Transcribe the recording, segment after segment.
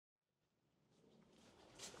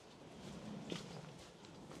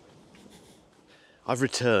I've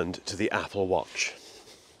returned to the Apple Watch,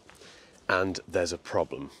 and there's a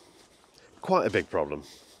problem. Quite a big problem.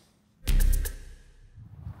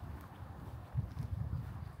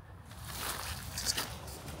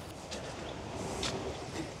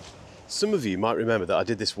 Some of you might remember that I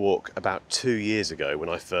did this walk about 2 years ago when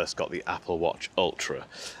I first got the Apple Watch Ultra,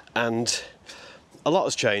 and a lot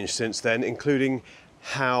has changed since then, including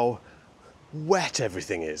how wet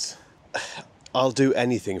everything is. I'll do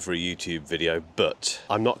anything for a YouTube video, but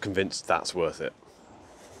I'm not convinced that's worth it.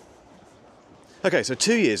 Okay, so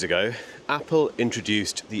 2 years ago, Apple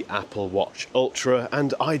introduced the Apple Watch Ultra,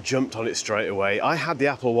 and I jumped on it straight away. I had the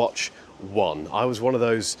Apple Watch 1. I was one of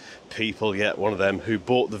those people, one of them, who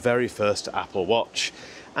bought the very first Apple Watch,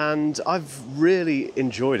 and I've really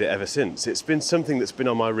enjoyed it ever since. It's been something that's been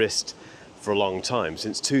on my wrist for a long time,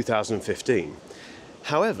 since 2015.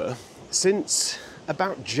 However, since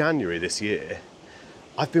about January this year,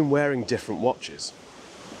 I've been wearing different watches.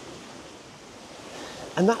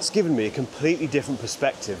 And that's given me a completely different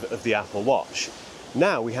perspective of the Apple Watch.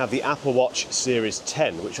 Now we have the Apple Watch Series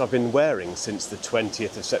 10, which I've been wearing since the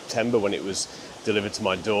 20th of September when it was delivered to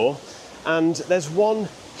my door. And there's one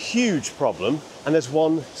huge problem and there's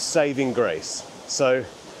one saving grace. So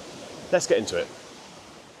let's get into it.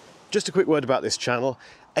 Just a quick word about this channel.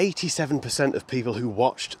 87% of people who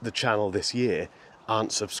watched the channel this year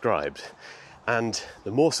aren't subscribed. And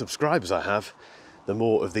the more subscribers I have, the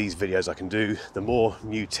more of these videos I can do, the more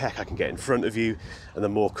new tech I can get in front of you, and the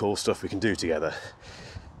more cool stuff we can do together.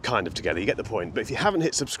 Kind of together, you get the point. But if you haven't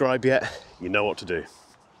hit subscribe yet, you know what to do.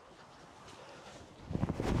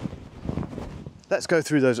 Let's go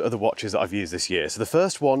through those other watches that I've used this year. So the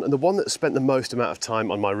first one, and the one that spent the most amount of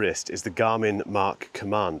time on my wrist, is the Garmin Mark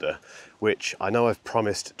Commander, which I know I've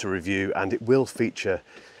promised to review, and it will feature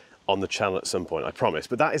on the channel at some point, I promise.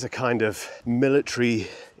 But that is a kind of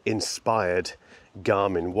military-inspired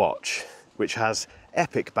Garmin watch, which has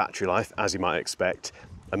epic battery life, as you might expect,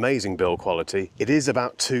 amazing build quality. It is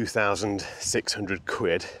about 2,600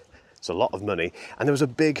 quid. It's a lot of money, and there was a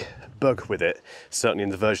big bug with it, certainly in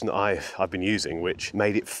the version that I've been using, which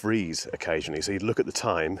made it freeze occasionally. So you'd look at the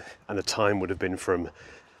time, and the time would have been from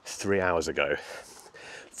 3 hours ago.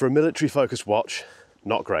 For a military-focused watch,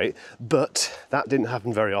 not great, but that didn't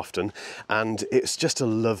happen very often, and it's just a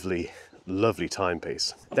lovely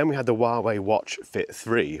timepiece. Then we had the Huawei Watch Fit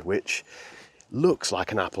 3, which looks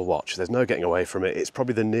like an Apple Watch. There's no getting away from it. It's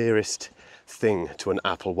probably the nearest thing to an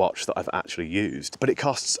Apple Watch that I've actually used. But it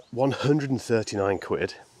costs 139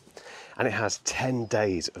 quid, and it has 10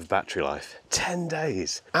 days of battery life. 10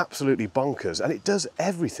 days! Absolutely bonkers. And it does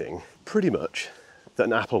everything, pretty much, that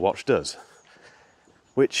an Apple Watch does.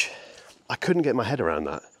 Which, I couldn't get my head around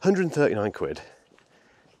that. 139 quid,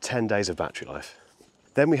 10 days of battery life.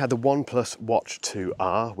 Then we had the OnePlus Watch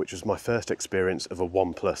 2R, which was my first experience of a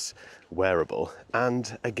OnePlus wearable.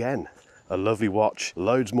 And again, a lovely watch,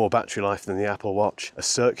 loads more battery life than the Apple Watch, a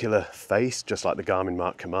circular face, just like the Garmin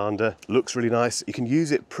Mark Commander. Looks really nice. You can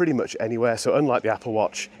use it pretty much anywhere. So unlike the Apple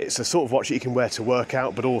Watch, it's a sort of watch that you can wear to work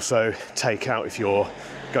out, but also take out if you're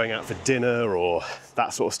going out for dinner or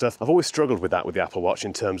that sort of stuff. I've always struggled with that with the Apple Watch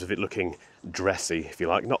in terms of it looking dressy, if you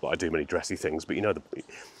like. Not that I do many dressy things, but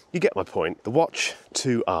you get my point. The Watch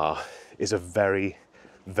 2R is a very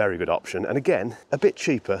good option, and again, a bit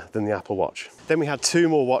cheaper than the Apple Watch. Then we had two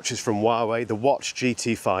more watches from Huawei, the Watch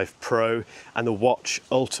GT5 Pro and the Watch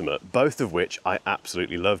Ultimate, both of which I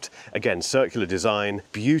absolutely loved. Again, circular design,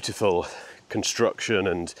 beautiful construction,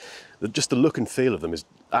 and just the look and feel of them is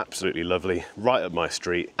absolutely lovely, right up my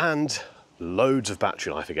street, and loads of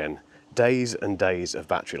battery life again. Days and days of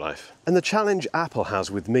battery life. And the challenge Apple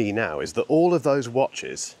has with me now is that all of those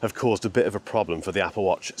watches have caused a bit of a problem for the Apple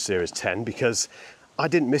Watch Series 10, because I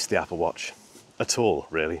didn't miss the Apple Watch at all,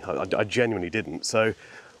 really. I genuinely didn't. So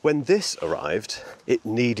when this arrived, it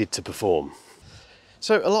needed to perform.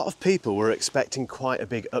 So a lot of people were expecting quite a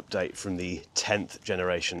big update from the 10th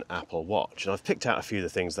generation Apple Watch, and I've picked out a few of the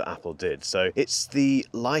things that Apple did. So it's the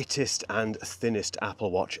lightest and thinnest Apple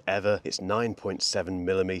Watch ever. It's 9.7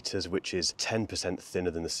 millimeters, which is 10% thinner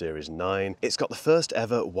than the Series 9. It's got the first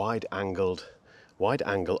ever wide-angle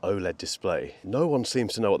OLED display. No one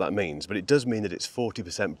seems to know what that means, but it does mean that it's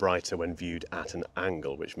 40% brighter when viewed at an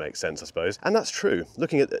angle, which makes sense, I suppose. And that's true.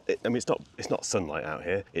 Looking at it, I mean, it's not sunlight out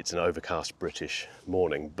here. It's an overcast British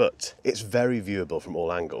morning, but it's very viewable from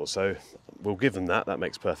all angles. So we'll give them that. That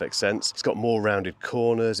makes perfect sense. It's got more rounded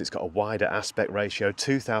corners. It's got a wider aspect ratio,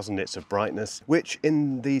 2000 nits of brightness, which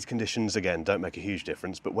in these conditions, again, don't make a huge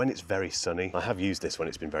difference. But when it's very sunny, I have used this when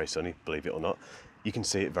it's been very sunny, believe it or not, you can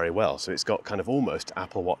see it very well. So it's got kind of almost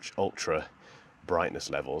Apple Watch Ultra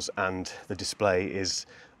brightness levels, and the display is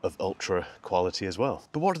of ultra quality as well.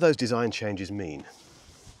 But what do those design changes mean?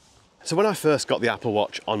 So when I first got the Apple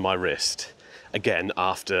Watch on my wrist, again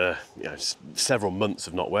after several months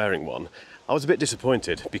of not wearing one, I was a bit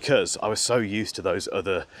disappointed because I was so used to those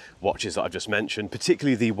other watches that I've just mentioned,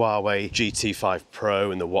 particularly the Huawei GT5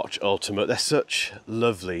 Pro and the Watch Ultimate. They're such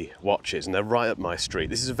lovely watches and they're right up my street.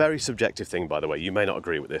 This is a very subjective thing, by the way. You may not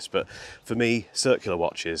agree with this, but for me, circular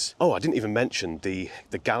watches. Oh, I didn't even mention the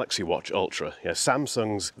Galaxy Watch Ultra,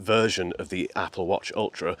 Samsung's version of the Apple Watch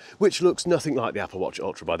Ultra, which looks nothing like the Apple Watch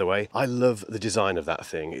Ultra, by the way. I love the design of that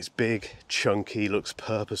thing. It's big, chunky, looks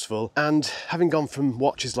purposeful. And having gone from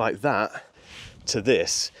watches like that to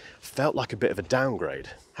this felt like a bit of a downgrade.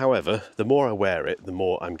 However, the more I wear it, the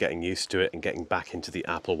more I'm getting used to it and getting back into the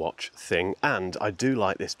Apple Watch thing. And I do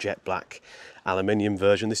like this jet black aluminium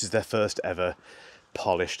version. This is their first ever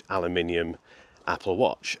polished aluminium Apple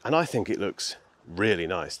Watch, and I think it looks really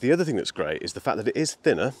nice. The other thing that's great is the fact that it is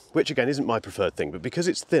thinner, which again isn't my preferred thing, but because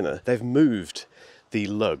it's thinner, they've moved the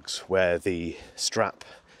lugs where the strap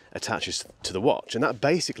attaches to the watch, and that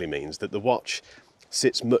basically means that the watch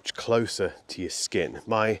sits much closer to your skin.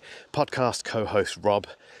 My podcast co-host Rob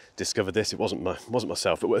discovered this. It wasn't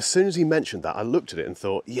myself, but as soon as he mentioned that, I looked at it and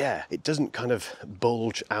thought, yeah, it doesn't kind of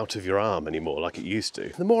bulge out of your arm anymore like it used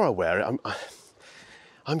to. The more I wear it,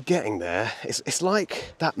 I'm getting there. It's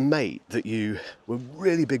like that mate that you were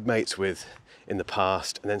really big mates with in the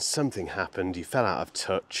past, and then something happened, you fell out of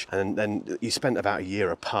touch, and then you spent about a year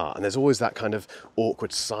apart, and there's always that kind of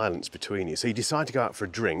awkward silence between you. So you decide to go out for a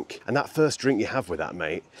drink, and that first drink you have with that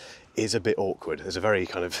mate is a bit awkward. There's a very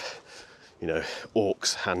kind of,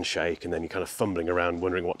 orcs handshake, and then you're kind of fumbling around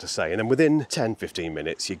wondering what to say. And then within 10, 15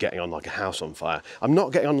 minutes, you're getting on like a house on fire. I'm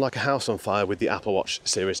not getting on like a house on fire with the Apple Watch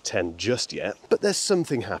Series 10 just yet, but there's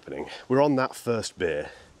something happening. We're on that first beer.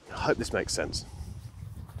 I hope this makes sense.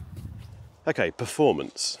 Okay,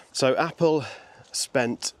 performance. So Apple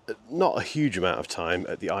spent not a huge amount of time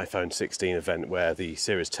at the iPhone 16 event where the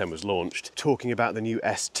Series 10 was launched, talking about the new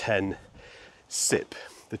S10 SIP,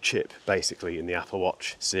 the chip basically in the Apple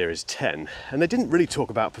Watch Series 10. And they didn't really talk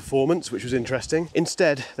about performance, which was interesting.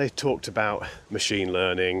 Instead, they talked about machine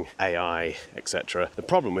learning, AI, etc. The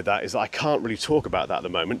problem with that is that I can't really talk about that at the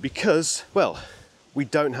moment because, well, we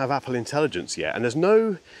don't have Apple Intelligence yet, and there's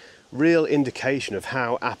no real indication of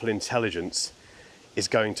how Apple Intelligence is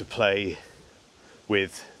going to play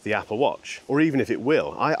with the Apple Watch, or even if it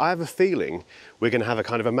will. I have a feeling we're going to have a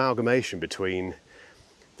kind of amalgamation between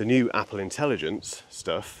the new Apple Intelligence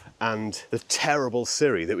stuff and the terrible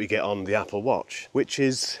Siri that we get on the Apple Watch, which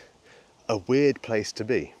is a weird place to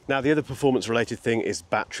be. Now, the other performance related thing is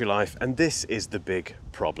battery life, and this is the big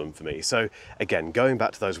problem for me. So again, going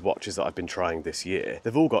back to those watches that I've been trying this year,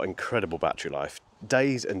 they've all got incredible battery life,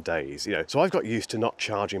 days and days, So I've got used to not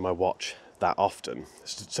charging my watch that often.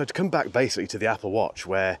 So to come back basically to the Apple Watch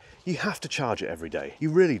where you have to charge it every day, you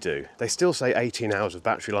really do. They still say 18 hours of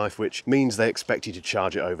battery life, which means they expect you to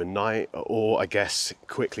charge it overnight, or I guess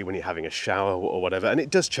quickly when you're having a shower or whatever. And it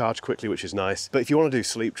does charge quickly, which is nice. But if you want to do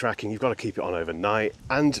sleep tracking, you've got to keep it on overnight.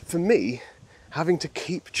 And for me, having to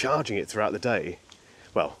keep charging it throughout the day,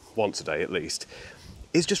 well, once a day at least,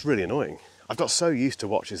 is just really annoying. I've got so used to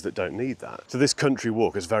watches that don't need that. So this country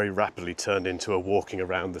walk has very rapidly turned into a walking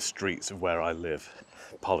around the streets of where I live.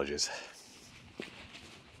 Apologies.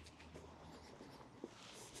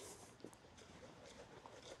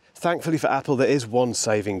 Thankfully for Apple, there is one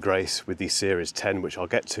saving grace with the Series 10, which I'll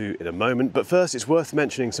get to in a moment. But first, it's worth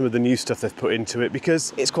mentioning some of the new stuff they've put into it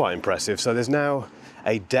because it's quite impressive. So there's now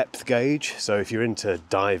a depth gauge. So if you're into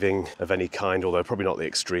diving of any kind, although probably not the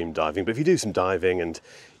extreme diving, but if you do some diving and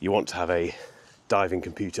you want to have a diving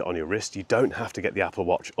computer on your wrist, you don't have to get the Apple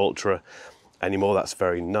Watch Ultra anymore. That's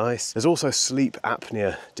very nice. There's also sleep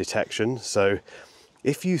apnea detection. So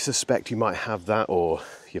if you suspect you might have that, or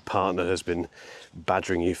your partner has been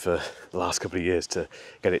badgering you for the last couple of years to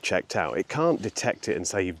get it checked out, it can't detect it and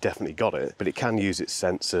say you've definitely got it, but it can use its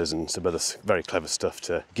sensors and some other very clever stuff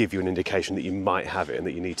to give you an indication that you might have it and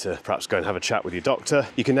that you need to perhaps go and have a chat with your doctor.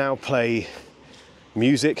 You can now play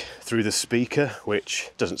music through the speaker, which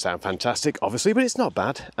doesn't sound fantastic, obviously, but it's not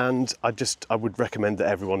bad. And I would recommend that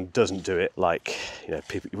everyone doesn't do it like,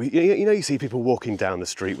 people, you see people walking down the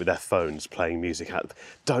street with their phones playing music out.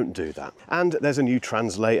 Don't do that. And there's a new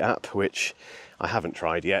Translate app, which I haven't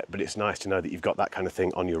tried yet, but it's nice to know that you've got that kind of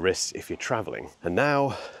thing on your wrists if you're traveling. And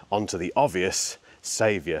now onto the obvious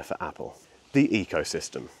savior for Apple, the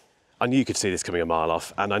ecosystem. I knew you could see this coming a mile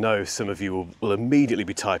off, and I know some of you will immediately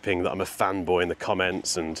be typing that I'm a fanboy in the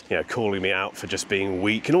comments and, you know, calling me out for just being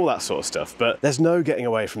weak and all that sort of stuff. But there's no getting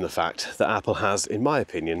away from the fact that Apple has, in my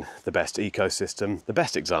opinion, the best ecosystem. The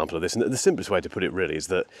best example of this, and the simplest way to put it really, is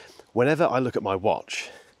that whenever I look at my watch,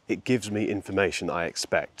 it gives me information I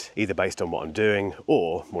expect, either based on what I'm doing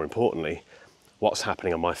or, more importantly, what's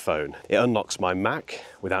happening on my phone. It unlocks my Mac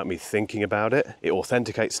without me thinking about it. It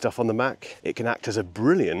authenticates stuff on the Mac. It can act as a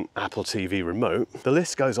brilliant Apple TV remote. The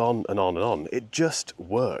list goes on and on and on. It just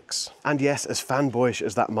works. And yes, as fanboyish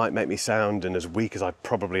as that might make me sound, and as weak as I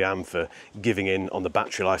probably am for giving in on the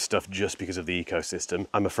battery life stuff just because of the ecosystem,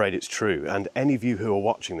 I'm afraid it's true. And any of you who are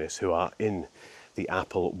watching this who are in the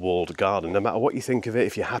Apple walled garden, no matter what you think of it,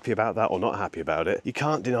 if you're happy about that or not happy about it, you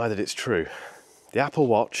can't deny that it's true. The Apple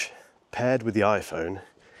Watch paired with the iPhone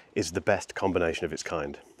is the best combination of its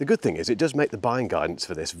kind. The good thing is it does make the buying guidance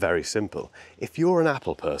for this very simple. If you're an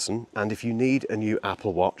Apple person and if you need a new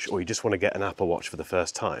Apple Watch or you just want to get an Apple Watch for the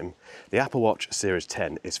first time, the Apple Watch Series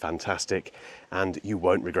 10 is fantastic and you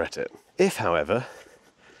won't regret it. If, however,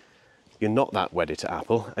 you're not that wedded to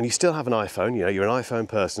Apple and you still have an iPhone, you know, you're an iPhone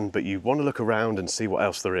person, but you want to look around and see what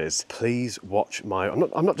else there is, please watch my,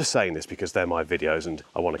 I'm not just saying this because they're my videos and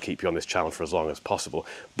I want to keep you on this channel for as long as possible,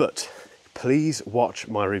 but please watch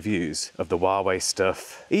my reviews of the Huawei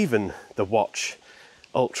stuff, even the Watch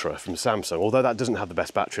Ultra from Samsung. Although that doesn't have the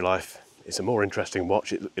best battery life, it's a more interesting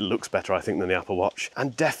watch. It looks better, I think, than the Apple Watch,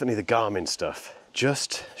 and definitely the Garmin stuff.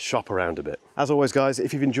 Just shop around a bit. As always, guys,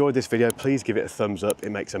 if you've enjoyed this video, please give it a thumbs up. It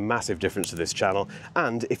makes a massive difference to this channel.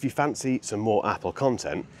 And if you fancy some more Apple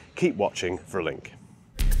content, keep watching for a link.